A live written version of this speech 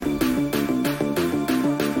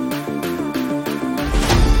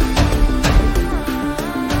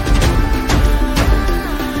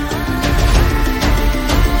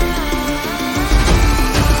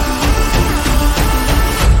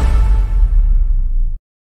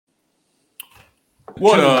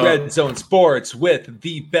What to up? Red Zone Sports with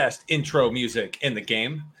the best intro music in the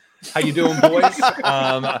game. How you doing, boys?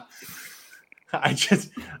 I just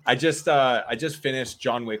finished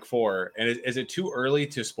John Wick 4, and is it too early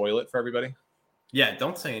to spoil it for everybody? Yeah,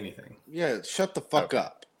 don't say anything. Yeah, shut the fuck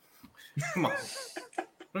up. Come on.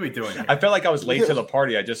 What are we doing here? I felt like I was late to the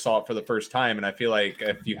party. I just saw it for the first time, and I feel like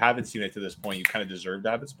if you haven't seen it to this point, you kind of deserve to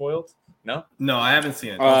have it spoiled. No? No, I haven't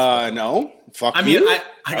seen it. No. Fuck I mean, you.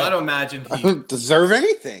 I gotta imagine I don't deserve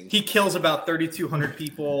anything. he kills about 3,200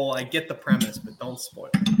 people. I get the premise, but don't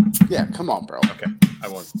spoil it. Yeah, come on, bro. Okay, I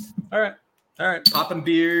won't. All right. Popping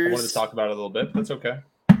beers. I wanted to talk about it a little bit. That's okay.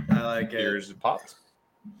 I like it. Beers popped.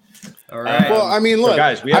 All right. Well, I mean, look, so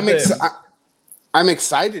guys, we have I'm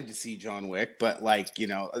excited to see John Wick, but like, you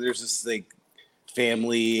know, there's this like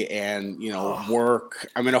family and, you know, work.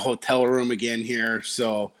 I'm in a hotel room again here,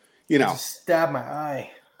 so you know. Just stab my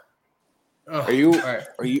eye. Ugh. Are you All right.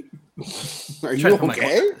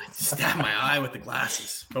 okay? Stab my eye with the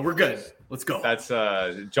glasses, but we're good. Let's go. That's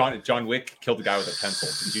John Wick killed a guy with a pencil.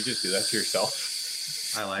 Did you just do that to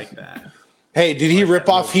yourself? I like that. Hey, did he rip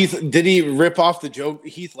off the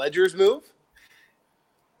Heath Ledger's move?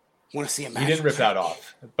 Want to see a match? He didn't rip that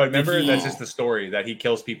off. But remember, that's just the story that he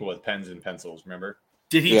kills people with pens and pencils. Remember?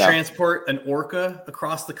 Did he transport an orca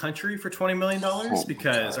across the country for $20 million?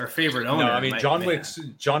 Because our favorite owner. No, I mean John Wick's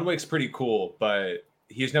pretty cool, but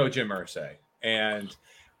he's no Jim Irsay. And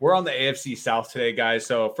we're on the AFC South today, guys.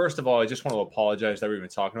 So first of all, I just want to apologize that we've been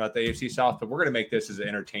talking about the AFC South, but we're going to make this as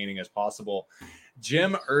entertaining as possible.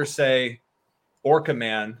 Jim Irsay, Orca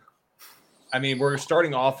Man. I mean, we're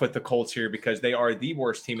starting off with the Colts here because they are the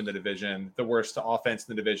worst team in the division, the worst offense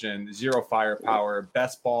in the division, zero firepower,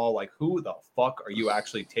 best ball. Like, who the fuck are you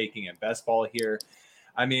actually taking in best ball here?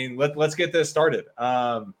 I mean, let's get this started.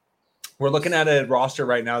 We're looking at a roster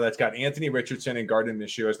right now that's got Anthony Richardson and Gardner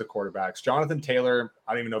Minshew as the quarterbacks. Jonathan Taylor,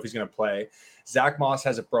 I don't even know if he's going to play. Zach Moss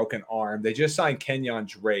has a broken arm. They just signed Kenyon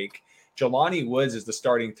Drake. Jelani Woods is the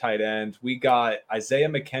starting tight end. We got Isaiah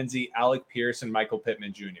McKenzie, Alec Pierce, and Michael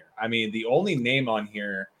Pittman Jr. I mean, the only name on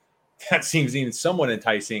here that seems even somewhat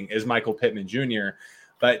enticing is Michael Pittman Jr.,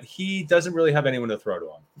 but he doesn't really have anyone to throw to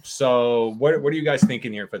him. So what are you guys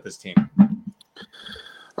thinking here for this team?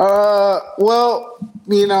 Well,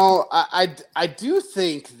 you know, I do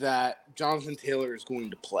think that Jonathan Taylor is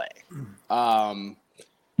going to play. I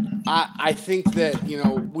think that, you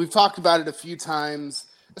know, we've talked about it a few times,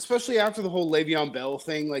 especially after the whole Le'Veon Bell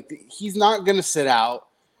thing. Like, he's not going to sit out.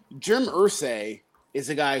 Jim Irsay is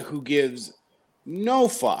a guy who gives no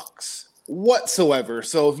fucks whatsoever.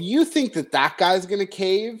 So if you think that guy's going to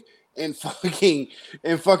cave and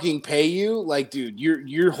fucking pay you, like, dude,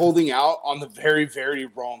 you're holding out on the very, very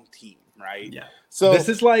wrong team, right? Yeah. So this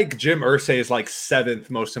is like Jim Irsay's like seventh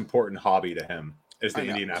most important hobby to him is the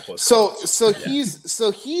Indianapolis. So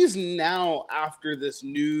he's now, after this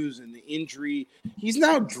news and the injury, he's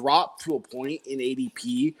now dropped to a point in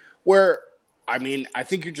ADP where, I mean, I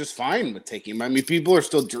think you're just fine with taking him. I mean, people are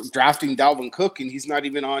still drafting Dalvin Cook, and he's not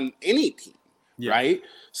even on any team, right?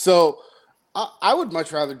 So I would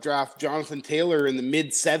much rather draft Jonathan Taylor in the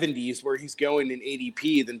mid-70s where he's going in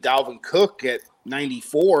ADP than Dalvin Cook at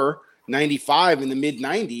 94, 95 in the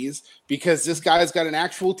mid-90s, because this guy's got an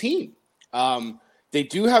actual team. They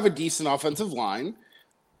do have a decent offensive line,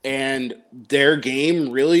 and their game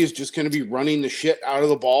really is just going to be running the shit out of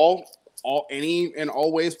the ball any and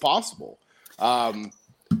all ways possible.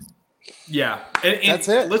 Yeah, and that's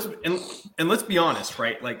it. Let's be honest,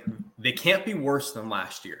 right? Like, they can't be worse than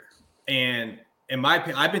last year. And in my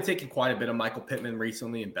opinion, I've been taking quite a bit of Michael Pittman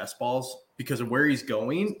recently in best balls because of where he's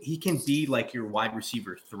going. He can be like your wide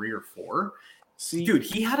receiver 3 or 4. See, dude,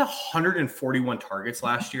 he had 141 targets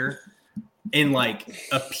last year in like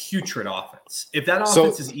a putrid offense. If that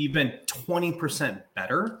offense is even 20%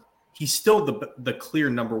 better, he's still the clear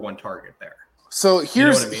number 1 target there. So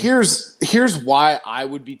here's why I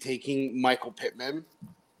would be taking Michael Pittman.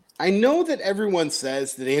 I know that everyone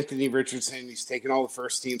says that Anthony Richardson, he's taking all the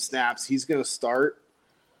first team snaps, he's going to start.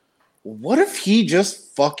 What if he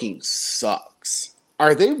just fucking sucks?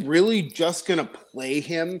 Are they really just going to play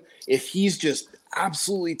him if he's just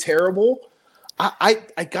absolutely terrible?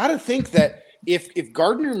 I got to think that if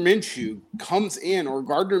Gardner Minshew comes in or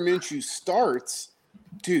Gardner Minshew starts,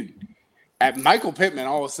 dude, at Michael Pittman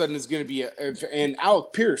all of a sudden is going to be and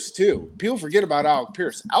Alec Pierce too. People forget about Alec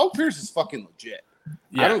Pierce. Alec Pierce is fucking legit.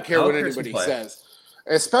 Yeah, I don't care what anybody says,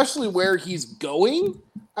 especially where he's going.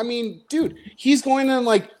 I mean, dude, he's going in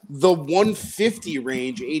like the 150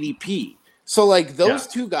 range ADP. So like those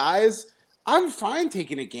two guys, I'm fine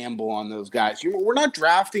taking a gamble on those guys. We're not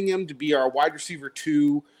drafting him to be our wide receiver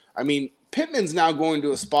 2. I mean, Pittman's now going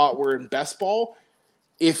to a spot where in best ball,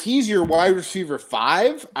 if he's your wide receiver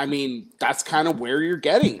 5, I mean, that's kind of where you're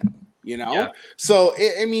getting him, you know? Yeah. So,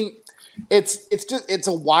 it's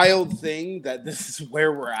a wild thing that this is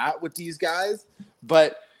where we're at with these guys.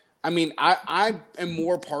 But, I mean, I am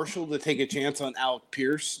more partial to take a chance on Alec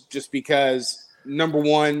Pierce just because, number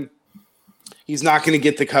one, he's not going to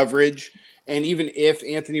get the coverage. And even if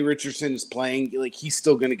Anthony Richardson is playing, like, he's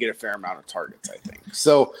still going to get a fair amount of targets, I think.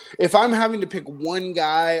 So if I'm having to pick one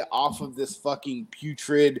guy off of this fucking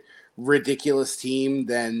putrid, ridiculous team,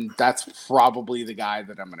 then that's probably the guy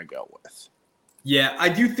that I'm going to go with. Yeah, I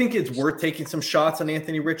do think it's worth taking some shots on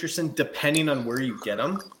Anthony Richardson, depending on where you get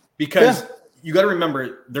him, because you got to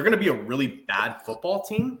remember they're going to be a really bad football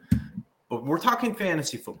team, but we're talking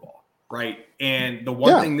fantasy football, right? And the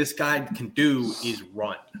one thing this guy can do is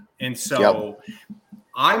run. And so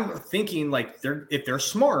I'm thinking, like, if they're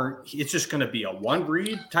smart, it's just going to be a one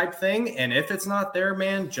read type thing. And if it's not there,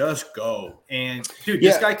 man, just go. And dude,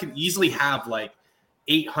 this guy could easily have like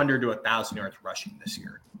 800 to 1,000 yards rushing this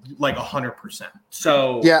year, like 100%.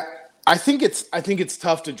 So yeah, I think it's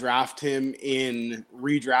tough to draft him in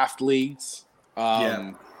redraft leagues.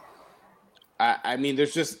 I mean,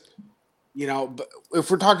 there's just, you know, but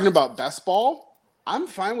if we're talking about best ball, I'm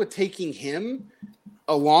fine with taking him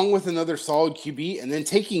along with another solid QB and then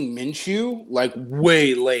taking Minshew like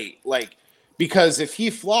way late, like, because if he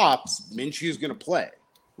flops, Minshew's going to play,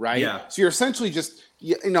 right? Yeah. So you're essentially just,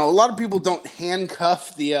 you know, a lot of people don't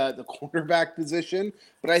handcuff the quarterback position,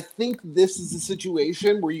 but I think this is a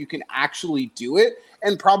situation where you can actually do it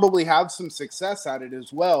and probably have some success at it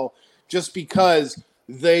as well, just because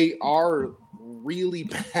they are really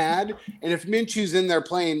bad. And if Minshew's in there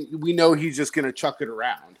playing, we know he's just going to chuck it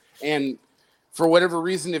around. And for whatever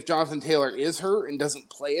reason, if Jonathan Taylor is hurt and doesn't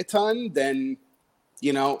play a ton, then,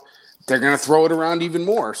 you know, they're going to throw it around even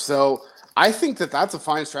more. So I think that that's a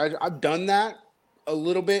fine strategy. I've done that a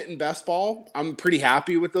little bit in best ball. I'm pretty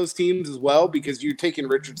happy with those teams as well because you're taking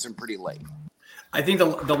Richardson pretty late. I think the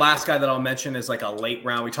last guy that I'll mention is like a late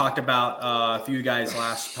round. We talked about a few guys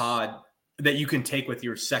last pod that you can take with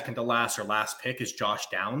your second to last or last pick is Josh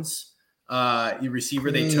Downs, your receiver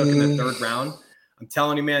they took in the third round. I'm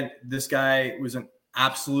telling you, man, this guy was an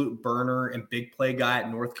absolute burner and big play guy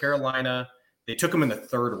at North Carolina. They took him in the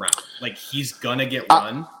third round. Like, he's gonna get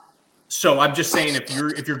run. So I'm just saying,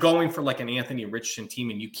 if you're going for like an Anthony Richardson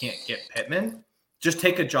team and you can't get Pittman, just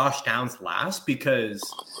take a Josh Downs last,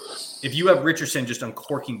 because if you have Richardson just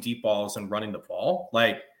uncorking deep balls and running the ball,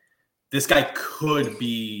 like, this guy could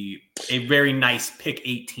be a very nice pick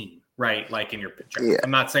 18, right? Like in your picture. Yeah.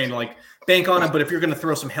 I'm not saying to like bank on him, but if you're going to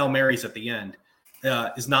throw some Hail Marys at the end,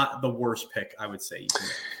 is not the worst pick, I would say. You can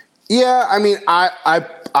make. Yeah, I mean,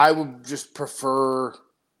 I would just prefer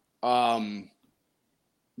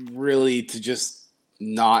really to just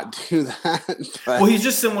not do that. But. Well, he's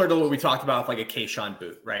just similar to what we talked about with like a Keyshawn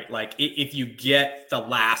Boot, right? Like if you get the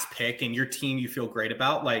last pick and your team you feel great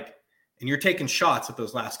about, like, and you're taking shots at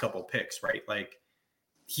those last couple picks, right? Like,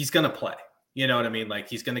 he's going to play. You know what I mean? Like,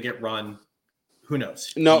 he's going to get run. Who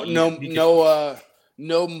knows? No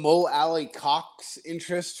Mo Alley Cox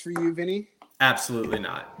interest for you, Vinny? Absolutely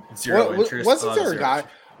not. Zero interest. Wasn't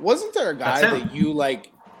there a guy that you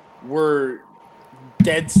like were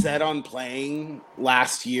dead set on playing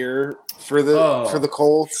last year for the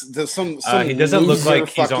Colts? He doesn't look like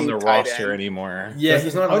he's on the roster anymore. Yeah,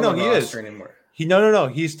 he's not on the roster anymore. No.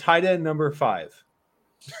 He's tight end number 5.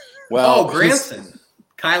 Well, Granson.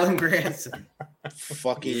 Kylan Granson.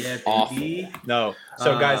 Fucking awful. No.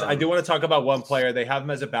 So, guys, I do want to talk about one player. They have him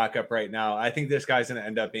as a backup right now. I think this guy's going to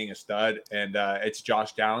end up being a stud, and it's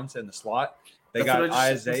Josh Downs in the slot. They got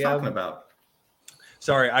Isaiah. Talking about.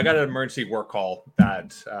 Sorry, I got an emergency work call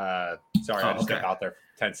that I just got out there for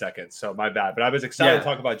 10 seconds. So my bad. But I was excited to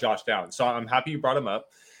talk about Josh Downs. So I'm happy you brought him up.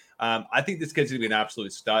 I think this kid's going to be an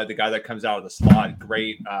absolute stud. The guy that comes out of the slot,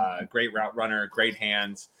 great route runner, great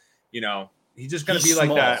hands. You know, he's just going to be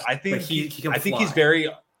small, like that. I think he's very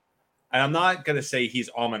 – and I'm not going to say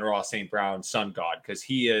he's Amon-Ra St. Brown's sun god, because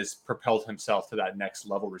he has propelled himself to that next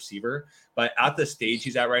level receiver. But at the stage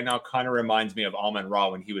he's at right now kind of reminds me of Amon-Ra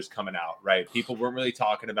when he was coming out, right? People weren't really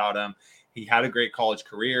talking about him. He had a great college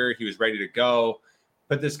career. He was ready to go.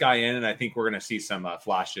 Put this guy in, and I think we're going to see some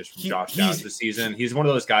flashes from Josh Downs this season. He's one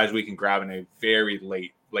of those guys we can grab in a very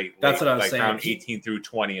late. That's what I was saying. Around 18 through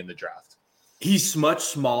 20 in the draft. He's much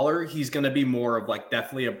smaller. He's going to be more of like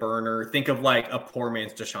definitely a burner. Think of like a poor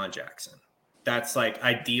man's Deshaun Jackson. That's like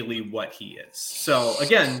ideally what he is. So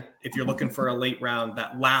again, if you're looking for a late round,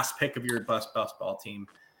 that last pick of your best ball team,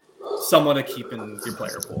 someone to keep in your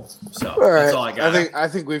player pool. So that's all I got. I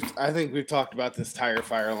think we've talked about this tire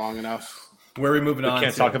fire long enough. Where are we moving on? We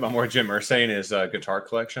can't talk about more Jim Irsay and his guitar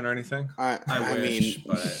collection or anything. I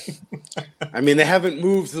mean, they haven't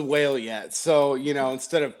moved the whale yet. So,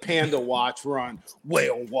 instead of Panda Watch, we're on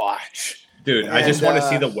Whale Watch. Dude, I just want to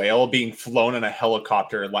see the whale being flown in a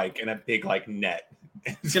helicopter, like in a big net.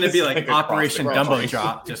 It's going to be like Operation Dumbo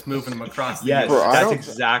Drop, just moving them across. Yes, that's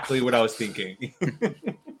exactly what I was thinking.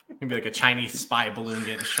 Maybe like a Chinese spy balloon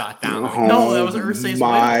getting shot down. No, that was Ursay's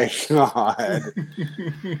whale.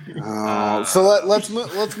 God. So let's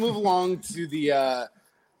move along to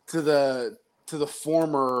the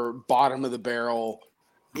former bottom of the barrel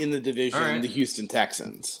in the division, the Houston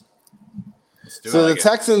Texans. So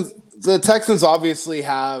the Texans obviously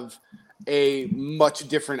have a much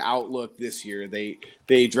different outlook this year.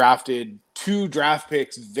 They drafted 2 draft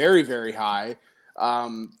picks very, very high.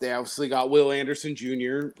 They obviously got Will Anderson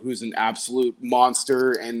Jr., who's an absolute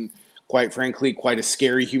monster and, quite frankly, quite a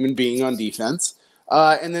scary human being on defense.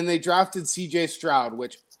 And then they drafted C.J. Stroud,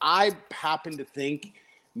 which I happen to think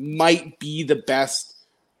might be the best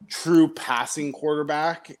true passing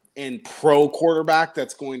quarterback and pro quarterback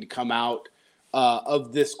that's going to come out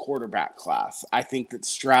of this quarterback class. I think that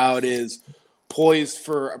Stroud is poised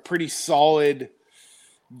for a pretty solid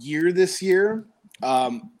year this year.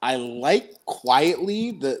 I like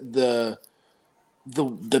quietly the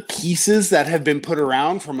pieces that have been put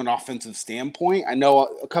around from an offensive standpoint. I know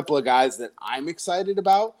a couple of guys that I'm excited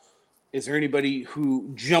about. Is there anybody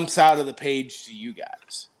who jumps out of the page to you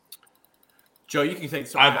guys? Joe, you can think.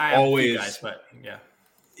 So I've always, guys, but yeah.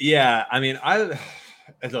 Yeah, I mean,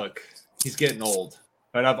 look, he's getting old,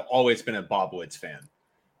 but I've always been a Bob Woods fan.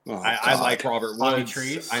 I like Robert Woods.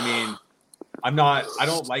 Trees. I mean, I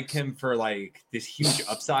don't like him for like this huge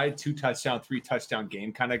upside, 2 touchdown, 3 touchdown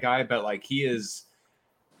game kind of guy, but like he is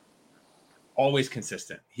always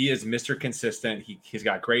consistent. He is Mr. Consistent. He's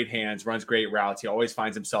got great hands, runs great routes. He always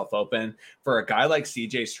finds himself open. For a guy like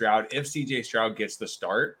CJ Stroud, if CJ Stroud gets the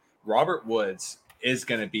start, Robert Woods is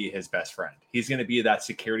going to be his best friend. He's going to be that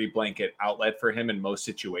security blanket outlet for him in most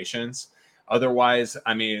situations. Otherwise,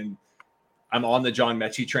 I mean, I'm on the John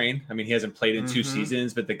Mechie train. I mean, he hasn't played in 2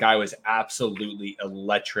 seasons, but the guy was absolutely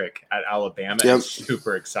electric at Alabama. Yep. And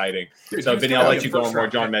super exciting. Dude, so, Vinny, I'll let you go on more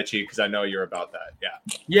John Mechie because I know you're about that.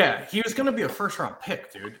 Yeah. Yeah, he was going to be a first-round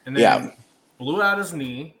pick, dude. And then blew out his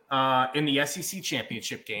knee in the SEC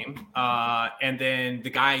championship game. And then the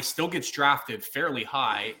guy still gets drafted fairly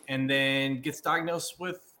high and then gets diagnosed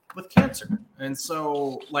with cancer. And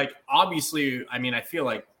so, like, obviously, I mean, I feel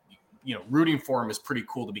like, rooting for him is pretty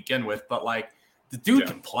cool to begin with, but like the dude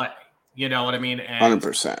can play, you know what I mean? And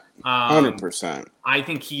 100%. I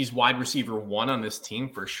think he's wide receiver 1 on this team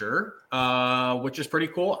for sure, which is pretty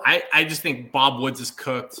cool. I just think Bob Woods is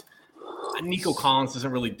cooked. Nico Collins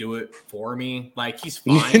doesn't really do it for me. Like he's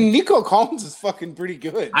fine. Nico Collins is fucking pretty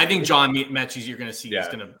good. I think John Mechie you're going to see is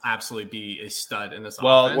going to absolutely be a stud in this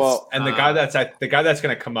offense. Well, and the guy that's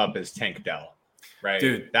going to come up is Tank Dell. Right,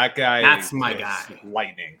 dude, that guy. That's my guy.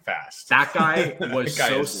 Lightning fast. That guy was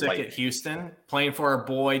so sick at Houston, playing for our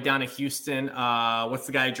boy down at Houston. What's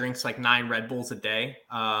the guy who drinks like 9 Red Bulls a day?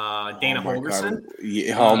 Dana Holgerson.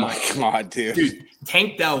 Oh my god, dude.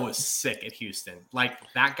 Tank Dell was sick at Houston. Like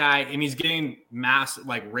that guy, and he's getting massive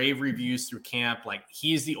rave reviews through camp. Like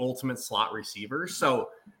he's the ultimate slot receiver. So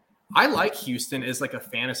I like Houston as like a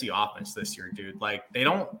fantasy offense this year, dude. Like they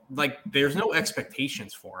don't there's no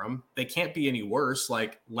expectations for them. They can't be any worse.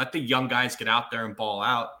 Like let the young guys get out there and ball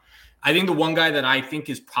out. I think the one guy that I think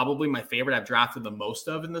is probably my favorite I've drafted the most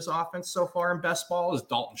of in this offense so far in best ball is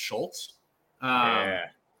Dalton Schultz. I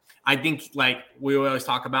think like we always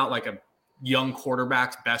talk about like a young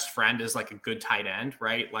quarterback's best friend is like a good tight end,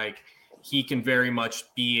 right? Like he can very much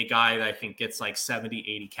be a guy that I think gets like 70,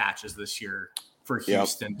 80 catches this year. For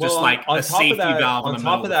Houston, just like a safety valve in the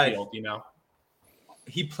middle of the field,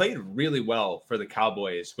 He played really well for the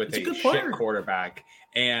Cowboys with a shit quarterback,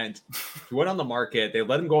 and he went on the market. They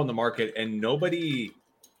let him go on the market, and nobody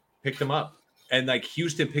picked him up. And like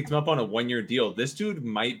Houston picked him up on a 1-year deal. This dude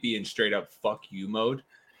might be in straight up fuck you mode,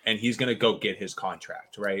 and he's gonna go get his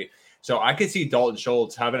contract, right? So I could see Dalton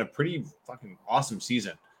Schultz having a pretty fucking awesome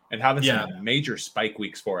season. And having some major spike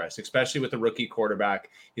weeks for us, especially with a rookie quarterback.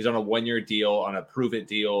 He's on a 1-year deal, on a prove-it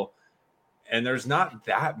deal. And there's not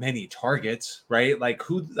that many targets, right? Like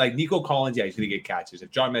Nico Collins, he's going to get catches.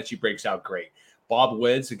 If John Mechie breaks out, great. Bob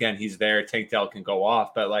Woods, again, he's there. Tank Dell can go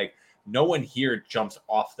off. But, like, no one here jumps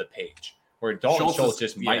off the page. Where Dalton Schultz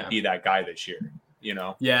just might be that guy this year,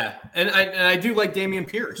 Yeah. And I do like Dameon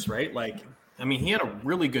Pierce, right? Like, I mean, he had a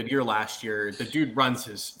really good year last year. The dude runs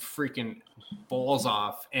his freaking balls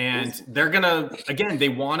off, and they're gonna they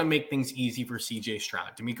want to make things easy for CJ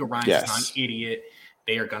Stroud. D'Amico Ryan's not an idiot.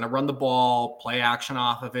 they are going to run the ball, play action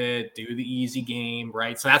off of it, do the easy game,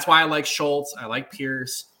 right? So that's why I like Schultz. I like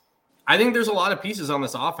Pierce. I think there's a lot of pieces on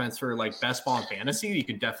this offense for like best ball and fantasy you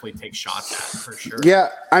could definitely take shots at for sure. Yeah,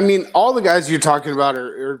 I mean, all the guys you're talking about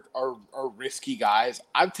are risky guys.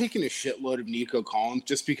 I've taken a shitload of Nico Collins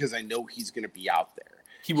just because I know he's going to be out there.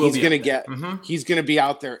 He's going to be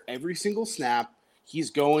out there every single snap. He's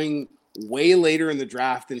going way later in the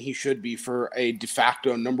draft than he should be for a de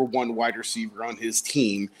facto number one wide receiver on his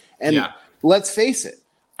team. And let's face it,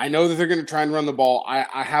 I know that they're going to try and run the ball.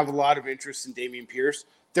 I have a lot of interest in Dameon Pierce.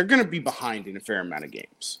 They're going to be behind in a fair amount of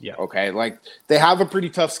games. Yeah. Okay. Like they have a pretty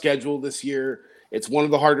tough schedule this year. It's one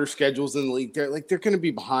of the harder schedules in the league. They're going to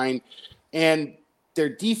be behind, and their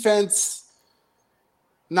defense,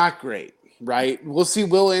 not great. Right. We'll see.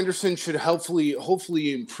 Will Anderson should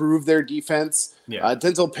hopefully improve their defense. Yeah.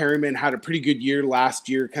 Denzel Perryman had a pretty good year last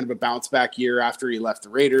year, kind of a bounce back year after he left the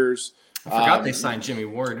Raiders. I forgot they signed Jimmy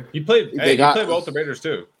Ward. He played well with the Raiders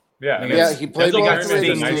too. Yeah. He played well well with the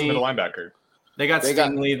Raiders. A nice middle linebacker. They got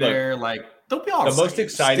Stingley there. Like they'll be all the most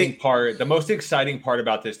exciting part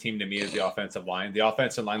about this team to me is the offensive line. The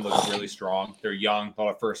offensive line looks really strong. They're young, a lot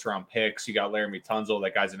of first round picks. You got Laramie Tunzel.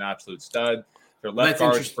 That guy's an absolute stud. Their left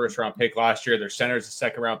guard's a first round pick last year. Their center's a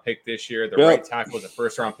second round pick this year. Their right tackle was a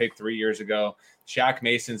first round pick 3 years ago. Shaq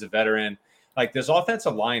Mason's a veteran. Like this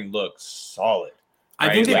offensive line looks solid. Right?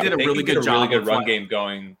 I think they did a really good job. Really good run game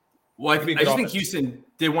going. Well, I just think Houston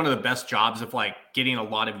did one of the best jobs of like getting a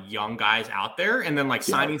lot of young guys out there and then like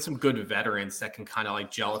signing some good veterans that can kind of like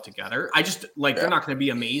gel it together. I just like they're not going to be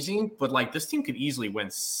amazing, but like this team could easily win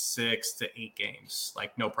 6 to 8 games,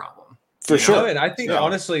 like no problem. For sure. And I think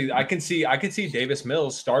honestly, I can see Davis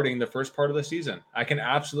Mills starting the first part of the season. I can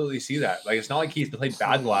absolutely see that. Like it's not like he's played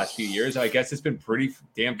bad the last few years. I guess it's been pretty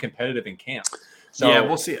damn competitive in camp. So yeah,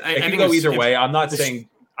 we'll see. It can go either way. I'm not saying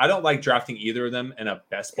I don't like drafting either of them in a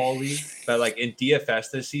best ball league, but like in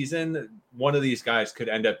DFS this season, one of these guys could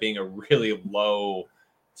end up being a really low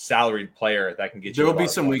salaried player that can get you. There will be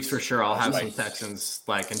some weeks for sure. I'll have some Texans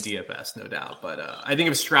like in DFS, no doubt. But I think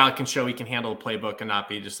if Stroud can show he can handle the playbook and not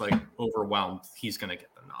be just like overwhelmed, he's going to get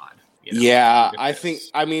the nod. You know? Yeah,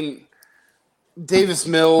 I mean, Davis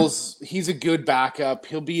Mills, he's a good backup.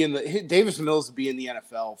 Davis Mills will be in the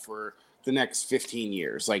NFL for the next 15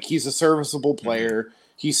 years. Like he's a serviceable player. Mm-hmm.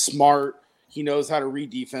 He's smart. He knows how to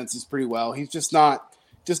read defenses pretty well. He's just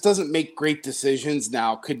doesn't make great decisions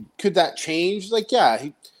now. Could that change? Like, yeah,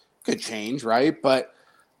 he could change, right? But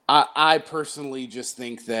I personally just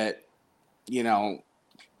think that, you know,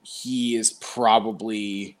 he is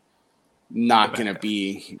probably not going to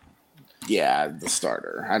be, the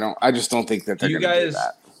starter. I just don't think that they're going to do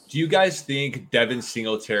that. Do you guys think Devin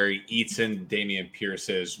Singletary eats in Dameon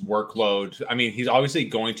Pierce's workload? I mean, he's obviously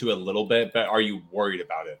going to a little bit, but are you worried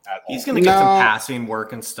about it at all? He's going to get some passing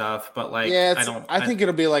work and stuff, but like, I think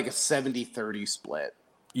it'll be like a 70-30 split.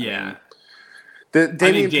 Yeah.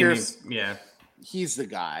 Dameon Pierce, he's the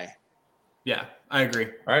guy. Yeah, I agree.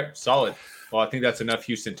 All right, solid. Well, I think that's enough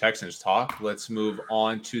Houston Texans talk. Let's move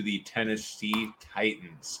on to the Tennessee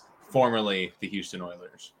Titans, formerly the Houston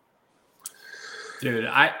Oilers. Dude,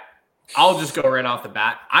 I'll just go right off the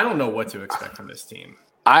bat. I don't know what to expect from this team.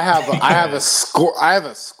 I have a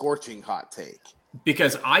scorching hot take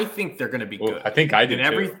because I think they're going to be good. I think I did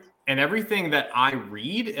too. And everything that I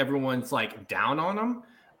read, everyone's like down on them.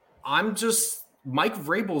 Mike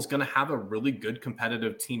Vrabel's going to have a really good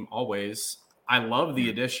competitive team always. I love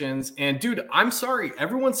the additions, and dude, I'm sorry,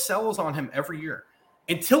 everyone sells on him every year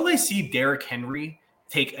until they see Derrick Henry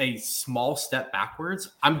take a small step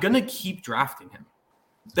backwards. I'm going to keep drafting him.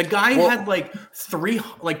 The guy had like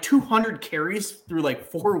 200 carries through like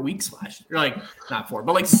 4 weeks last year. Like not 4,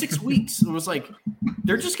 but like 6 weeks. It was like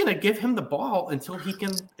they're just gonna give him the ball until he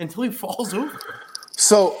falls over.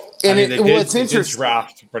 So it's interesting.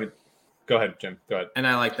 Draft. Go ahead, Jim. Go ahead. And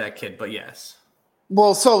I like that kid, but yes.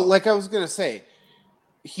 Well, so like I was gonna say,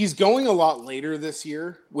 he's going a lot later this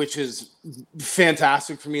year, which is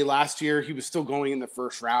fantastic for me. Last year, he was still going in the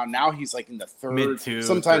first round. Now he's like in the third. Mid-2,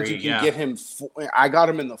 Sometimes 3, you can get him. I got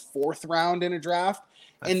him in the 4th round in a draft.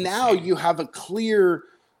 That's and now insane. You have a clear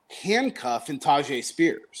handcuff in Tajay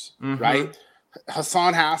Spears, right?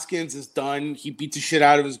 Hassan Haskins is done. He beat the shit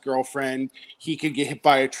out of his girlfriend. He could get hit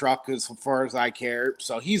by a truck as far as I care.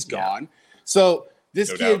 So he's gone. So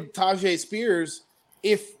this kid, Tajay Spears,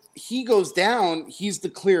 if he goes down, he's the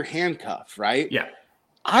clear handcuff, right? Yeah.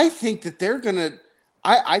 I think that they're gonna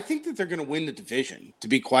win the division, to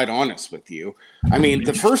be quite honest with you. I mean,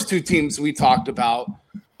 the first 2 teams we talked about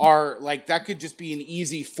are like that could just be an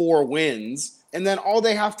easy 4 wins, and then all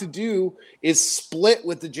they have to do is split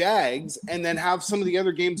with the Jags and then have some of the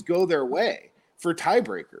other games go their way. for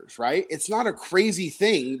tiebreakers, right? It's not a crazy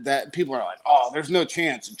thing that people are like, oh, there's no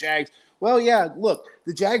chance. Jags. Well, yeah, look,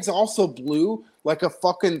 the Jags also blew like a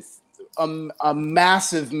fucking a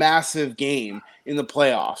massive, massive game in the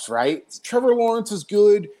playoffs, right? Trevor Lawrence is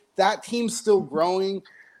good. That team's still growing.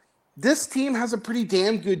 This team has a pretty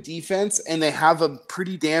damn good defense, and they have a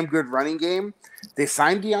pretty damn good running game. They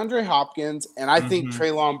signed DeAndre Hopkins, and I think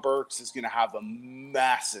Treylon Burks is going to have a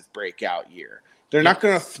massive breakout year. They're not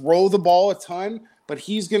going to throw the ball a ton, but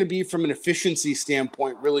he's going to be, from an efficiency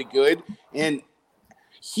standpoint, really good. And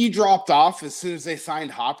he dropped off as soon as they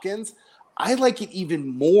signed Hopkins. I like it even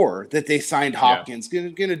more that they signed Hopkins.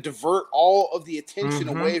 Going to divert all of the attention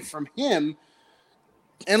away from him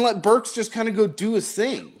and let Burks just kind of go do his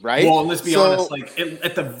thing, right? Well, let's be honest. Like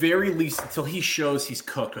at the very least, until he shows he's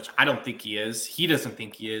cooked, which I don't think he is. He doesn't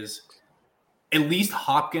think he is. At least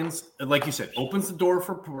Hopkins, like you said, opens the door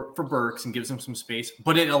for Burks and gives him some space.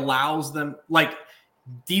 But it allows them, like,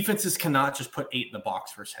 defenses cannot just put 8 in the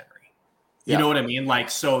box versus Henry. You know what I mean? Like,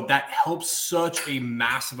 so that helps such a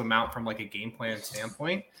massive amount from like a game plan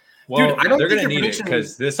standpoint. Well, dude, they're going to need it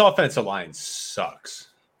because this offensive line sucks.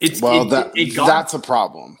 That's a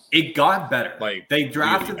problem. It got better. Like they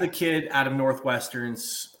drafted the kid out of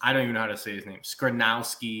Northwestern's. I don't even know how to say his name.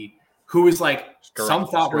 Skronowski, who is like some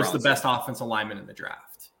thought was the best offensive lineman in the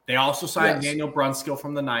draft. They also signed Daniel Brunskill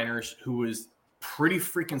from the Niners, who was pretty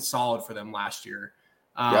freaking solid for them last year,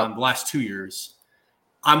 the last 2 years.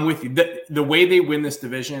 I'm with you. The way they win this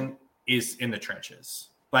division is in the trenches,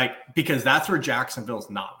 like because that's where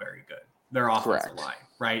Jacksonville's not very good. Their offensive line,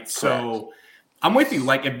 right? So I'm with you.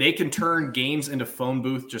 Like if they can turn games into phone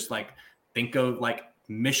booth, just like think of like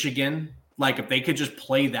Michigan. Like if they could just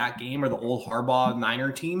play that game or the old Harbaugh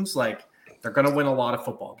Niner teams, like they're going to win a lot of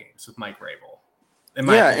football games with Mike Vrabel.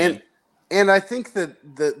 And I think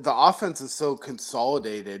that the offense is so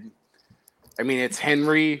consolidated. I mean, it's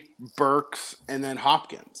Henry, Burks, and then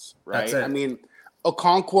Hopkins, right? I mean,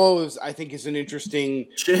 Okonkwo I think is an interesting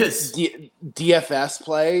DFS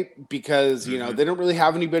play because, you know, they don't really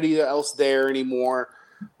have anybody else there anymore.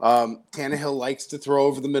 Tannehill likes to throw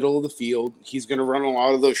over the middle of the field. He's going to run a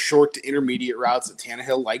lot of those short to intermediate routes that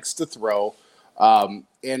Tannehill likes to throw. And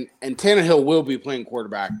Tannehill will be playing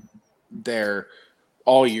quarterback there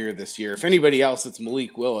all year this year. If anybody else, it's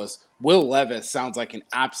Malik Willis. Will Levis sounds like an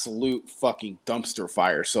absolute fucking dumpster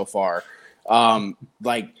fire so far.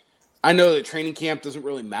 Like, I know that training camp doesn't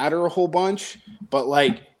really matter a whole bunch, but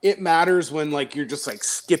like it matters when like you're just like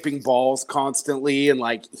skipping balls constantly and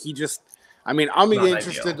like he just. I mean, I'm going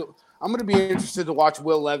to be interested to watch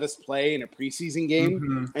Will Levis play in a preseason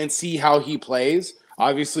game and see how he plays.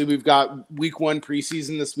 Obviously, we've got week 1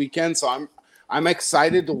 preseason this weekend, so I'm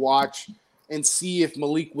excited to watch and see if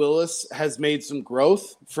Malik Willis has made some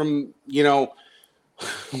growth from, you know,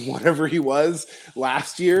 whatever he was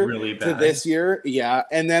last year to this year. Yeah.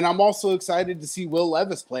 And then I'm also excited to see Will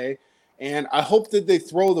Levis play. And I hope that they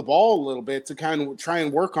throw the ball a little bit to kind of try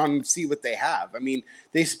and work on and see what they have. I mean,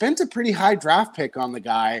 they spent a pretty high draft pick on the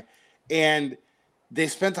guy, and they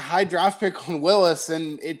spent a high draft pick on Willis,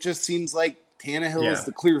 and it just seems like Tannehill is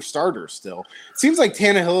the clear starter still. It seems like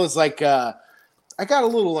Tannehill is like I got a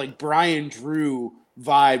little like Brian Drew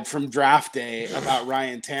vibe from draft day about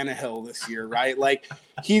Ryan Tannehill this year, right? Like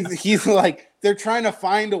he's like they're trying to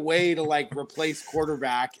find a way to like replace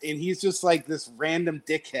quarterback, and he's just like this random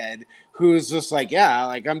dickhead who's just like, yeah,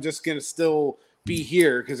 like I'm just gonna still be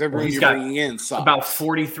here because everyone you're bringing in sucks. About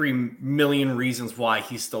 43 million reasons why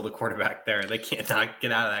he's still the quarterback there. They can't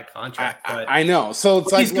get out of that contract. I know. So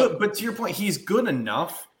it's like he's good, but to your point, he's good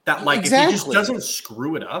enough that like if he just doesn't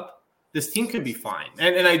screw it up, this team could be fine.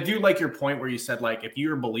 And I do like your point where you said, like, if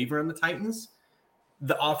you're a believer in the Titans,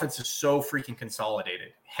 the offense is so freaking consolidated.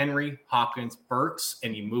 Henry, Hopkins, Burks,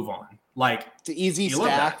 and you move on. Like, it's an easy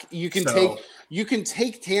stack. You can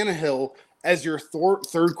take Tannehill as your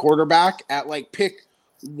third quarterback at like pick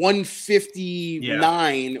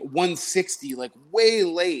 159, 160, like way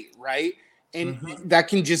late, right? And that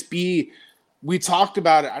can just be. We talked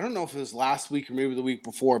about it. I don't know if it was last week or maybe the week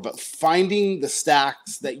before, but finding the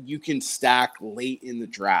stacks that you can stack late in the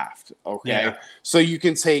draft. Okay. Yeah. So you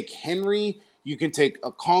can take Henry, you can take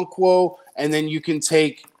Okonkwo, and then you can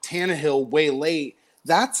take Tannehill way late.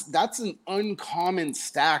 That's an uncommon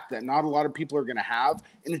stack that not a lot of people are going to have.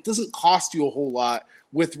 And it doesn't cost you a whole lot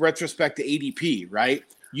with retrospect to ADP, right?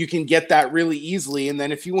 You can get that really easily. And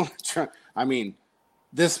then if you want to try, I mean,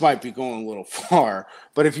 this might be going a little far,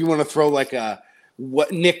 but if you want to throw like a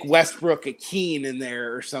Nick Westbrook Akeen in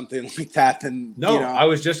there or something like that. Then I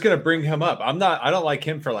was just gonna bring him up. I don't like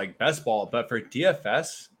him for like best ball, but for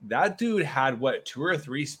DFS, that dude had 2 or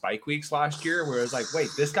 3 spike weeks last year where it was like, wait,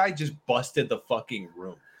 this guy just busted the fucking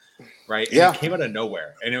room, right? And it came out of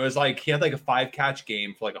nowhere, and it was like he had like a 5-catch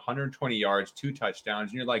game for like 120 yards, 2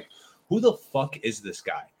 touchdowns, and you're like, who the fuck is this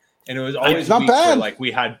guy? And it was always not weeks bad. where like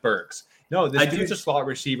we had Burks. No, this dude's a slot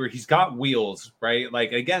receiver. He's got wheels, right?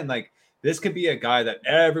 Like again, like. This could be a guy that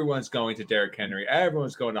everyone's going to Derrick Henry,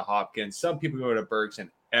 everyone's going to Hopkins, some people go to Burks,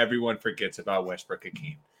 and everyone forgets about Westbrook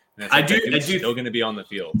Akeen. And it's like he's still going to be on the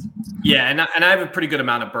field. Yeah, and I have a pretty good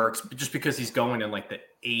amount of Burks, but just because he's going in like the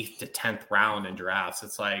 8th to 10th round in drafts,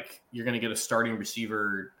 it's like you're going to get a starting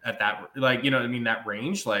receiver at that, like, you know what I mean, that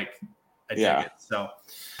range. Like, I dig it. So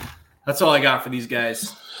that's all I got for these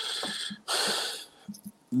guys.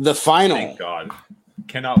 The final. Thank God.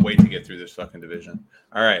 Cannot wait to get through this fucking division.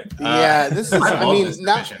 All right. This is, I mean,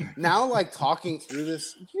 now like talking through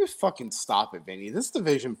this, you just fucking stop it, Vinny. This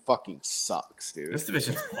division fucking sucks, dude. This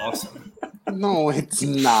division's awesome. No, it's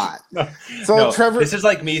not. Trevor, this is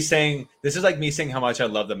like me saying how much I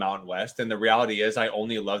love the Mountain West, and the reality is I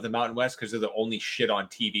only love the Mountain West because they're the only shit on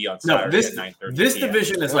TV on Saturday at 9:30. This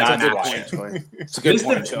division is like Maction. It's a good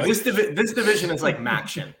point. This division is like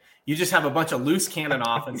Maction. You just have a bunch of loose cannon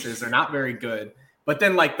offenses. They're not very good. But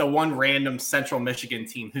then, like, the one random Central Michigan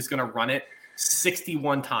team who's going to run it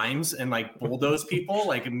 61 times and, like, bulldoze people,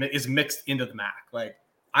 like, is mixed into the MAC. Like,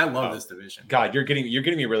 I love this division. God, you're getting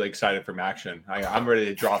me really excited for Maction. I'm ready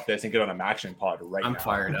to drop this and get on a Maction pod now. I'm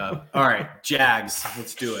fired up. All right, Jags,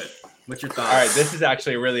 let's do it. What's your thoughts? All right, this is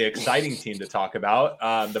actually a really exciting team to talk about.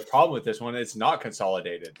 The problem with this one is it's not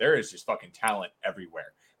consolidated. There is just fucking talent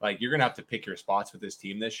everywhere. Like, you're going to have to pick your spots with this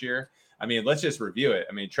team this year. I mean, let's just review it.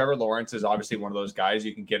 I mean, Trevor Lawrence is obviously one of those guys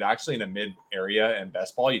you can get actually in a mid area and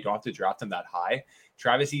best ball. You don't have to draft him that high.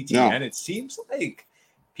 Travis Etienne, It seems like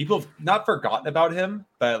people have not forgotten about him,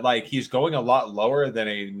 but like he's going a lot lower than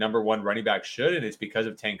a number 1 running back should, and it's because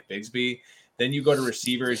of Tank Bigsby. Then you go to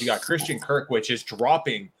receivers. You got Christian Kirk, which is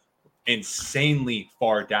dropping insanely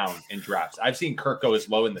far down in drafts. I've seen Kirk go as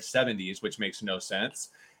low in the 70s, which makes no sense.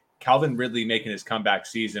 Calvin Ridley making his comeback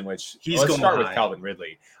season, which let's start with Calvin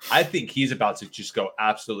Ridley. I think he's about to just go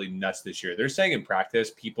absolutely nuts this year. They're saying in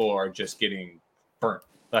practice, people are just getting burnt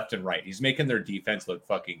left and right. He's making their defense look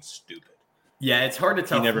fucking stupid. Yeah, it's hard to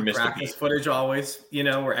tell. He never missed practice footage always,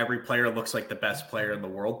 where every player looks like the best player in the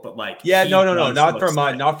world. But like, not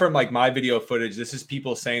from my video footage. This is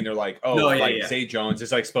people saying they're like, Zay Jones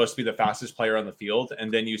is like supposed to be the fastest player on the field,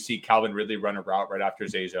 and then you see Calvin Ridley run a route right after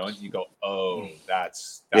Zay Jones, and you go, oh,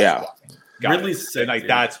 that's Ridley's sick, and like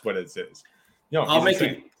dude. That's what it is. I'll make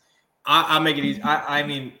it easy. I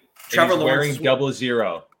mean, Trevor Lawrence wearing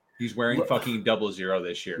 00. He's wearing fucking 00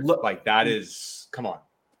 this year. Like that is, come on.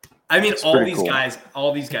 I mean, all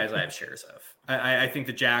these guys I have shares of. I think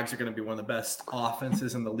the Jags are going to be one of the best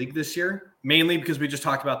offenses in the league this year, mainly because we just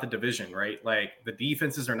talked about the division, right? Like the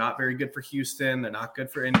defenses are not very good for Houston. They're not good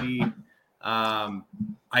for Indy. I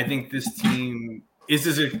think this team is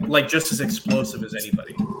just as explosive as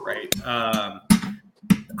anybody, right? I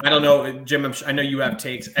don't know, Jim, I know you have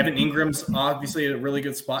takes. Evan Ingram's obviously a really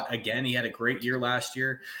good spot. Again, he had a great year last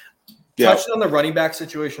year. Touching on the running back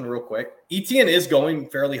situation real quick. Etienne is going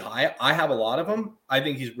fairly high. I have a lot of them. I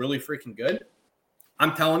think he's really freaking good.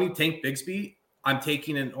 I'm telling you, Tank Bigsby, I'm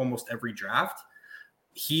taking in almost every draft.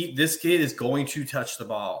 This kid is going to touch the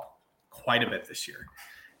ball quite a bit this year.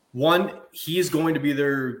 One, he is going to be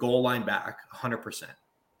their goal line back 100%.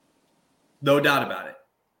 No doubt about it.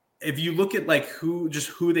 If you look at like who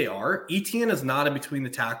they are, Etienne is not a between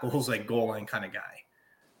the tackles, like goal line kind of guy.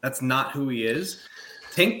 That's not who he is.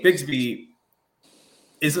 Tank Bigsby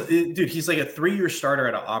he's like a 3-year starter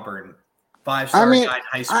at Auburn, 5-star guy in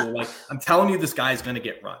high school. I'm telling you, this guy's going to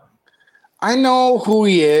get run. I know who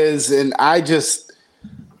he is, and I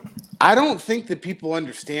don't think that people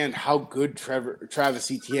understand how good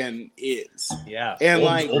Travis Etienne is. Yeah, and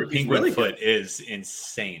old Penguin foot is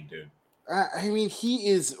insane, dude. I mean, he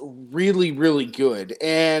is really, really good,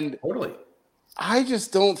 and totally. I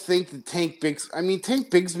just don't think that Tank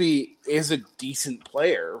Bigsby is a decent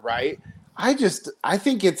player, right? I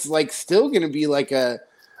think it's like still going to be like a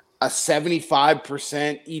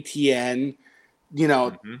 75% ETN,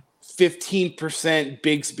 15%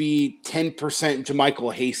 Bigsby, 10%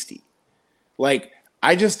 JaMychal Hasty. Like,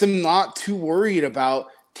 I just am not too worried about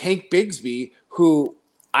Tank Bigsby, who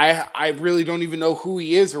I really don't even know who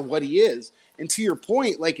he is or what he is. And to your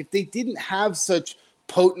point, like if they didn't have such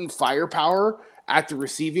potent firepower at the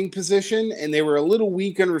receiving position and they were a little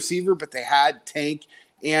weak on receiver, but they had Tank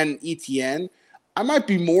and Etienne, I might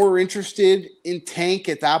be more interested in Tank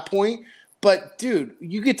at that point. But, dude,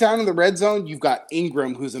 you get down in the red zone, you've got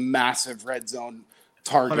Ingram, who's a massive red zone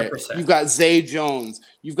target. 100%. You've got Zay Jones.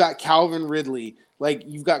 You've got Calvin Ridley. Like,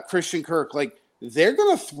 you've got Christian Kirk. Like, they're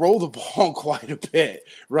going to throw the ball quite a bit,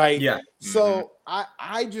 right? Yeah. So,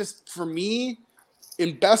 I just, for me,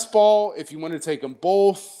 in best ball, if you want to take them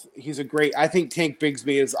both, I think Tank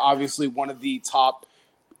Bigsby is obviously one of the top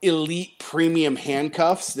elite premium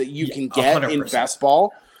handcuffs that you can get 100%. In best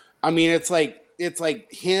ball. I mean, it's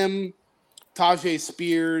like him, Tajay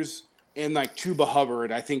Spears, and like Chuba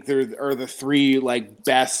Hubbard. I think are the three like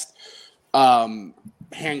best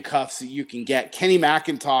handcuffs that you can get. Kenny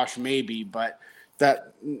McIntosh maybe, but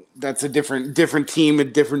that's a different team, a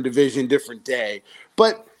different division, different day.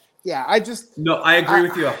 But yeah, I agree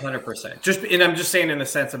with you 100%. And I'm just saying in the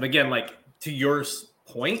sense of, again, like to your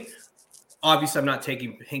point, obviously I'm not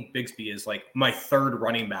taking Hank Bigsby as like my third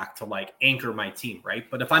running back to like anchor my team, right?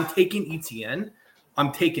 But if I'm taking ETN,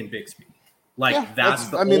 I'm taking Bigsby. Like that's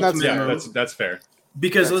fair.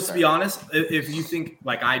 Because let's be honest, if you think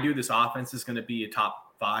like I do, this offense is going to be a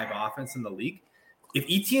top 5 offense in the league. If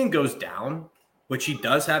ETN goes down, which he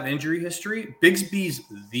does have injury history, Bigsby's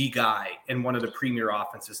the guy in one of the premier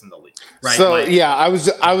offenses in the league, right? So I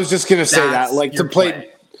was just gonna say that, like to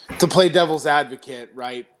play devil's advocate,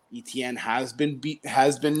 right? ETN has been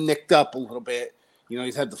nicked up a little bit. You know,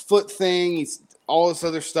 he's had the foot thing, he's all this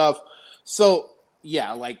other stuff. So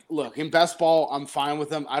yeah, like look, in best ball, I'm fine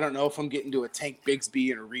with him. I don't know if I'm getting to a Tank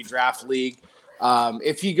Bigsby in a redraft league.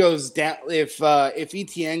 If he goes down, if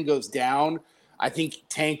ETN goes down, I think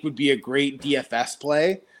Tank would be a great DFS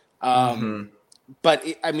play. But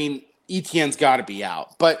ETN's got to be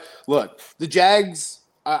out. But look, the Jags,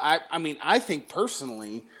 I think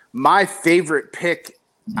personally, my favorite pick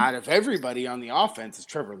out of everybody on the offense is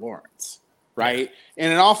Trevor Lawrence, right?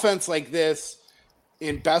 In an offense like this,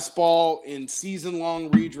 in best ball, in season-long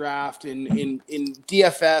redraft, in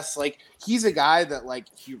DFS, like he's a guy that like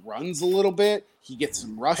he runs a little bit. He gets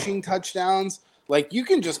some rushing touchdowns. Like you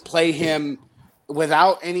can just play him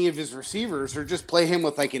without any of his receivers, or just play him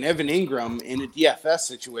with like an Evan Ingram in a DFS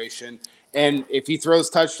situation. And if he throws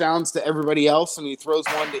touchdowns to everybody else and he throws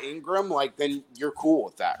one to Ingram, like then you're cool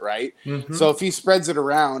with that, right? So if he spreads it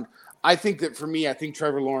around, I think that for me, I think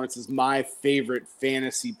Trevor Lawrence is my favorite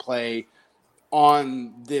fantasy play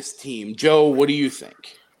on this team. Joe, what do you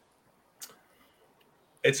think?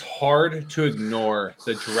 It's hard to ignore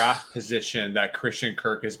the draft position that Christian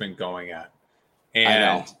Kirk has been going at. And I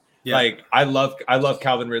know. Yeah. Like I love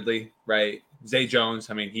Calvin Ridley, right? Zay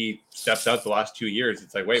Jones. I mean, he stepped up the last 2 years.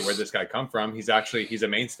 It's like, wait, where'd this guy come from? He's a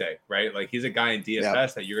mainstay, right? Like he's a guy in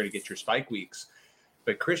DFS that you're going to get your spike weeks.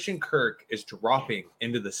 But Christian Kirk is dropping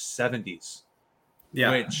into the 70s,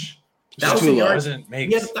 which doesn't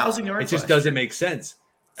make sense. 1,000 yards. It just doesn't make sense.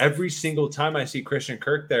 Every single time I see Christian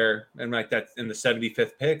Kirk there and like that's in the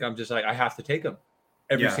 75th pick, I'm just like, I have to take him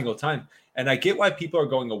every single time. And I get why people are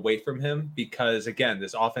going away from him because, again,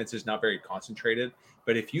 this offense is not very concentrated.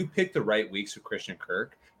 But if you pick the right weeks with Christian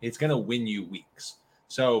Kirk, it's going to win you weeks.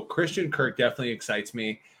 So Christian Kirk definitely excites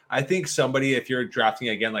me. I think somebody, if you're drafting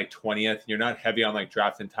again like 20th, and you're not heavy on like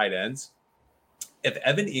drafting tight ends, if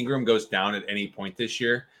Evan Ingram goes down at any point this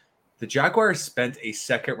year, the Jaguars spent a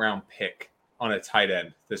second-round pick on a tight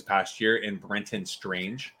end this past year in Brenton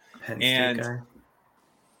Strange. And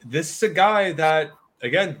this is a guy that,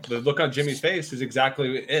 again, the look on Jimmy's face is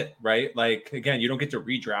exactly it, right? Like, again, you don't get to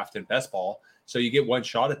redraft in best ball, so you get one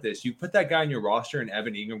shot at this. You put that guy in your roster and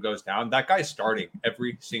Evan Ingram goes down, that guy's starting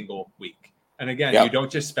every single week. And again, you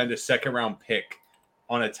don't just spend a second-round pick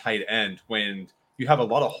on a tight end when you have a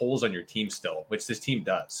lot of holes on your team still, which this team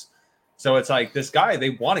does. So it's like this guy,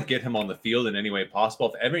 they want to get him on the field in any way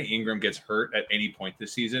possible. If Evan Ingram gets hurt at any point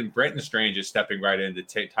this season, Brenton Strange is stepping right into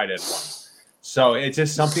tight end one. So it's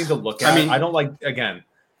just something to look at. I mean, I don't like, again,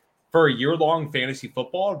 for a year-long fantasy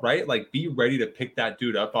football, right? Like, be ready to pick that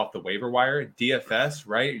dude up off the waiver wire. DFS,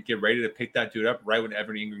 right? Get ready to pick that dude up right when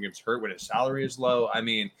Evan Ingram gets hurt, when his salary is low. I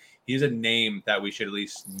mean, he's a name that we should at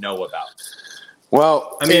least know about.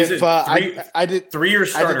 Well, I mean, I did 3-year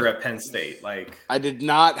starter at Penn State. Like, I did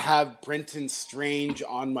not have Brenton Strange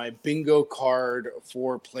on my bingo card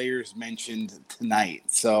for players mentioned tonight.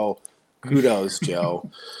 So kudos,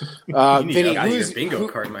 Joe. Vinny, who's bingo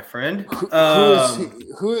card, my friend?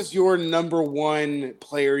 Who is your number one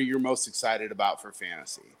player you're most excited about for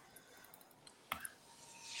fantasy?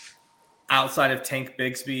 Outside of Tank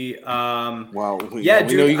Bigsby, dude,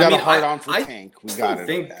 know you got a hard on for Tank. We got it.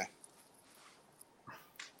 Okay.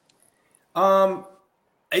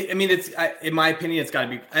 I mean, it's in my opinion, it's got to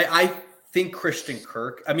be. I think Christian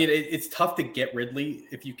Kirk. I mean, it's tough to get Ridley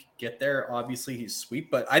if you could get there. Obviously, he's sweet,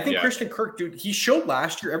 but I think Christian Kirk, dude, he showed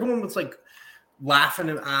last year. Everyone was like laughing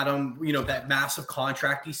at him. That massive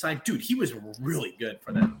contract he signed, dude. He was really good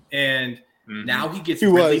for them, and now he gets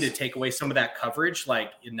Ridley to take away some of that coverage.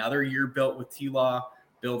 Like another year built with T-Law,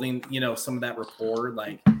 building some of that rapport.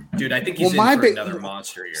 Like, dude, I think he's in for another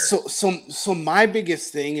monster year. So my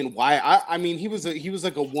biggest thing and why I mean he was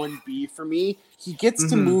like a 1B for me. He gets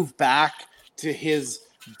to move back to his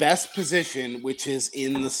best position, which is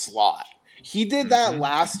in the slot. He did that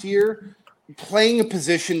last year, playing a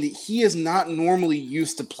position that he is not normally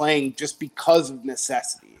used to playing just because of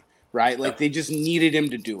necessity, right? Like they just needed him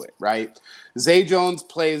to do it, right? Zay Jones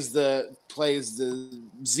plays the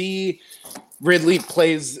Z, Ridley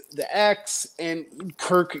plays the X, and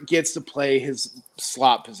Kirk gets to play his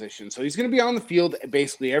slot position. So he's going to be on the field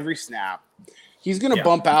basically every snap. He's going to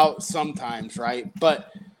bump out sometimes, right?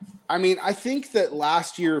 But, I mean, I think that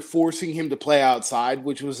last year forcing him to play outside,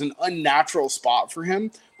 which was an unnatural spot for him,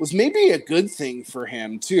 was maybe a good thing for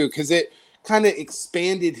him too, because it kind of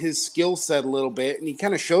expanded his skill set a little bit, and he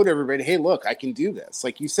kind of showed everybody, hey, look, I can do this.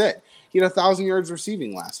 Like you said, he had 1,000 yards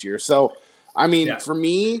receiving last year. So, I mean, for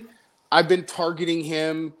me, I've been targeting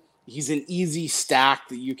him. He's an easy stack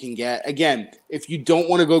that you can get. Again, if you don't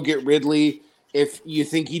want to go get Ridley, if you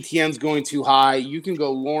think ETN's going too high, you can go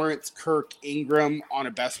Lawrence, Kirk, Ingram on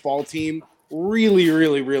a best ball team really,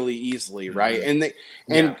 really, really easily, right? And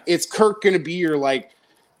it's Kirk going to be your, like,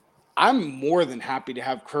 I'm more than happy to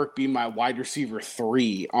have Kirk be my wide receiver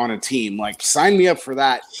 3 on a team. Like, sign me up for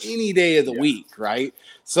that any day of the week, right?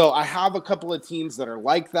 So I have a couple of teams that are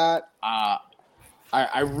like that.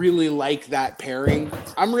 I really like that pairing.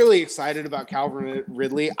 I'm really excited about Calvin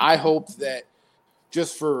Ridley. I hope that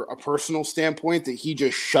just for a personal standpoint that he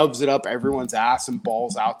just shoves it up everyone's ass and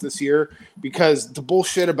balls out this year, because the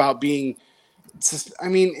bullshit about being – I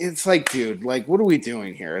memean, it's like, dude, like, what are we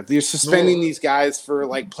doing here? You're suspending these guys for,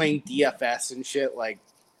 like, playing DFS and shit. Like,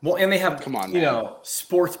 well, and they have,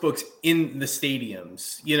 sports books in the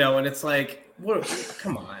stadiums, and it's like, what?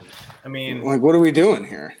 Come on. I mean – like, what are we doing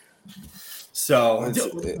here? So,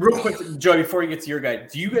 real quick, Joe, before you get to your guy,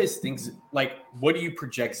 do you guys think, like, what do you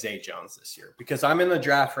project Zay Jones this year? Because I'm in the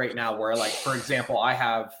draft right now where, like, for example, I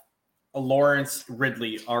have a Lawrence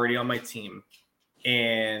Ridley already on my team,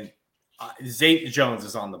 and Zay Jones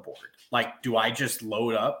is on the board. Like, do I just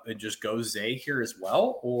load up and just go Zay here as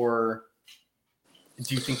well? Or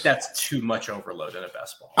do you think that's too much overload in a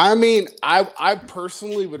best ball? I mean, I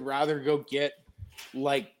personally would rather go get,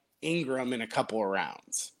 like, Ingram in a couple of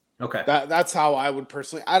rounds. Okay. That's how I would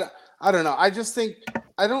personally. I don't know. I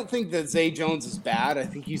don't think that Zay Jones is bad. I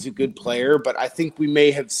think he's a good player, but I think we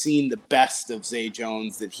may have seen the best of Zay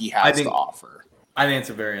Jones that he has to offer. I think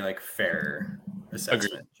it's a very fair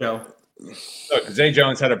assessment. Joe? Look, Zay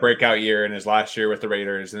Jones had a breakout year in his last year with the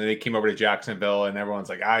Raiders, and then he came over to Jacksonville, and everyone's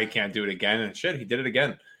like, he can't do it again. And shit, he did it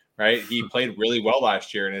again, right? He played really well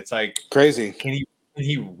last year, and it's like crazy. Can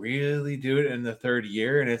he really do it in the third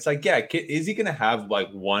year? And it's like, is he going to have like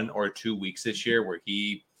 1 or 2 weeks this year where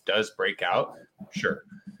he does break out? Sure.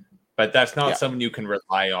 But that's not someone you can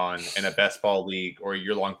rely on in a best ball league or a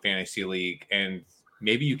year-long fantasy league. And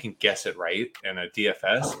maybe you can guess it right in a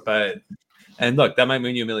DFS, and look, that might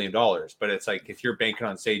win you $1 million, but it's like, if you're banking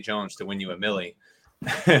on Zay Jones to win you $1 million,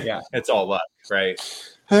 it's all luck, right?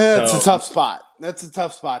 That's a tough spot. That's a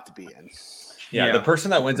tough spot to be in. Yeah, the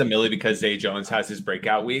person that wins $1 million because Zay Jones has his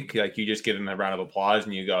breakout week, like, you just give him a round of applause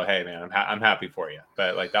and you go, "Hey, man, I'm happy for you."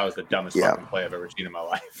 But like, that was the dumbest fucking play I've ever seen in my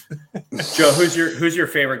life. Joe, who's your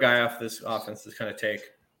favorite guy off this offense to kind of take?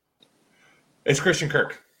 It's Christian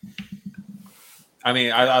Kirk. I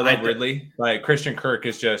mean, I love Ridley. Like, Christian Kirk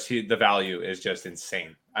is just the value is just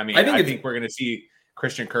insane. I mean, I think we're going to see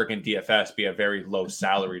Christian Kirk in DFS be a very low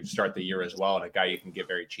salary to start the year as well, and a guy you can get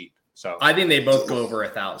very cheap. So I think they both go over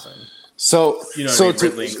 1,000. So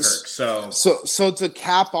Ridley and Kirk. So to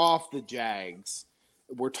cap off the Jags,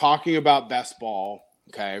 we're talking about best ball.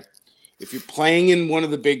 Okay, if you're playing in one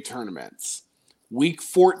of the big tournaments, week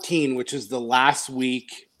 14, which is the last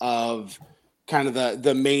week of kind of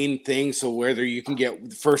the main thing, so whether you can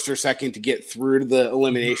get first or second to get through to the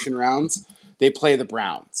elimination rounds, they play the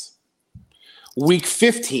Browns. Week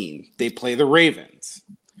 15, they play the Ravens.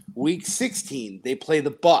 Week 16, they play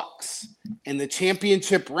the Bucks. In the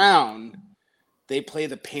championship round, they play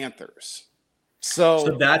the Panthers.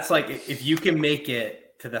 So that's like, if you can make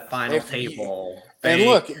it to the final table, and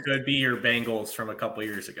look, it could be your Bengals from a couple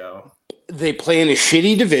years ago. They play in a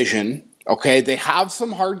shitty division. Okay, they have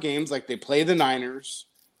some hard games, like they play the Niners,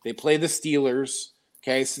 they play the Steelers.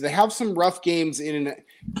 Okay, so they have some rough games in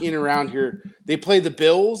and around here. They play the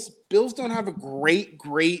Bills, Bills don't have a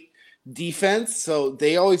great defense, so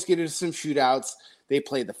they always get into some shootouts. They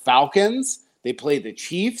play the Falcons. They play the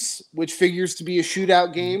Chiefs, which figures to be a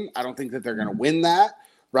shootout game. I don't think that they're going to win that,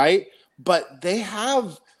 right? But they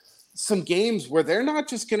have some games where they're not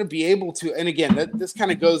just going to be able to. And again, this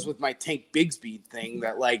kind of goes with my Tank Bigsby thing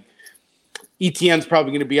that like ETN's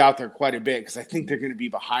probably going to be out there quite a bit because I think they're going to be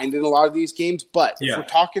behind in a lot of these games. But if we're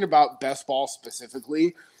talking about best ball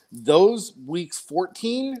specifically, those weeks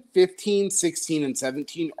 14, 15, 16, and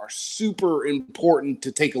 17 are super important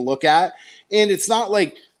to take a look at. And it's not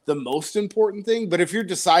like the most important thing, but if you're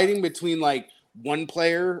deciding between like one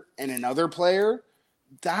player and another player,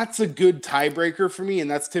 that's a good tiebreaker for me.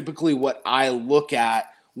 And that's typically what I look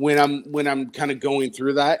at when I'm kind of going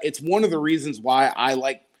through that. It's one of the reasons why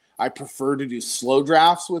I prefer to do slow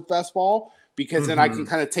drafts with best ball, because then I can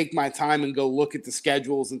kind of take my time and go look at the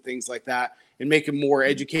schedules and things like that and make a more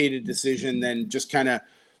educated decision than just kind of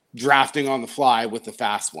drafting on the fly with the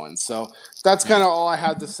fast ones. So that's kind of all I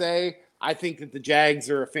had to say. I think that the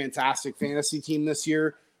Jags are a fantastic fantasy team this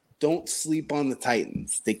year. Don't sleep on the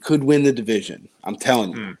Titans. They could win the division. I'm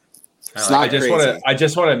telling you. It's not crazy. I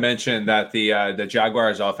just want to mention that the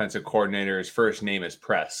Jaguars offensive coordinator, his first name is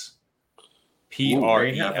Press.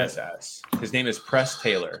 Press. His name is Press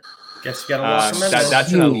Taylor. Guess you gotta watch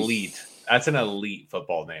that's an elite. That's an elite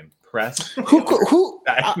football name. Press.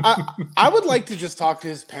 I would like to just talk to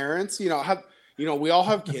his parents. We all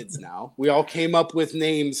have kids now. We all came up with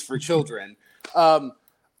names for children.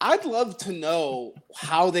 I'd love to know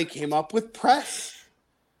how they came up with Press.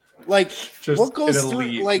 Like, just what goes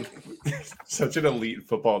through? Like, such an elite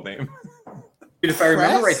football name. Dude, if I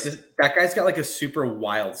remember right, that guy's got like a super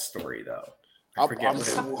wild story though. I forget what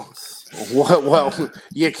it was. Well,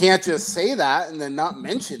 you can't just say that and then not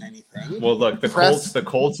mention anything. Well, look, the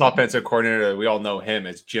Colts offensive coordinator, we all know him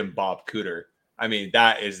as Jim Bob Cooter. I mean,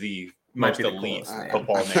 that is the most elite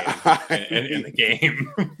football name in the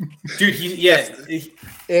game. Dude,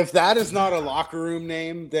 if that is not a locker room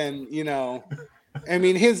name, then the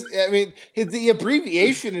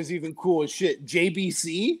abbreviation is even cool as shit.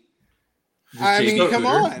 JBC. Come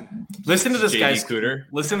on. Listen to this guy's story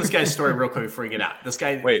real quick before we get out. This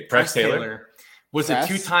guy, Press Taylor was a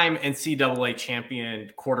two-time NCAA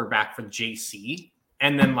champion quarterback for JC,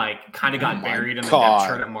 and then kind of got buried in the depth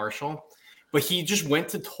chart at Marshall. But he just went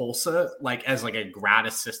to Tulsa as a grad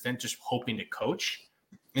assistant, just hoping to coach.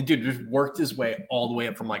 And dude, just worked his way all the way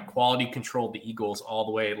up from quality control of the Eagles all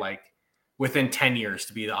the way within 10 years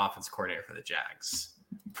to be the offensive coordinator for the Jags.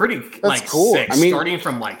 Pretty cool. Sick, starting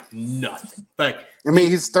from nothing.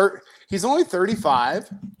 He's only 35.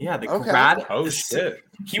 Yeah, grad. Oh shit.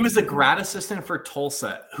 He was a grad assistant for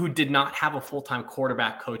Tulsa who did not have a full-time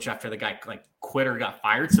quarterback coach after the guy quit or got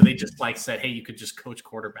fired. So they just said, "Hey, you could just coach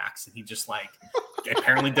quarterbacks," and he just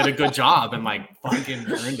apparently did a good job and fucking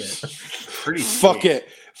earned it. Pretty sweet.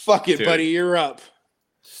 Fuck it, dude. Buddy, you're up.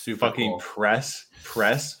 Super fucking cool. Press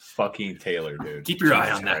fucking Taylor, dude. Keep your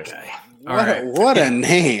eye on that guy. What a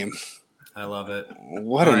name. I love it.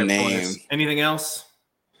 What a name. Boys. Anything else?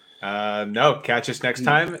 No. Catch us next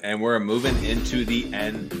time, and we're moving into the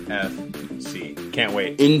NFC. Can't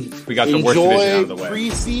wait. We got the worst division out of the way.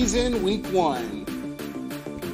 Preseason week 1.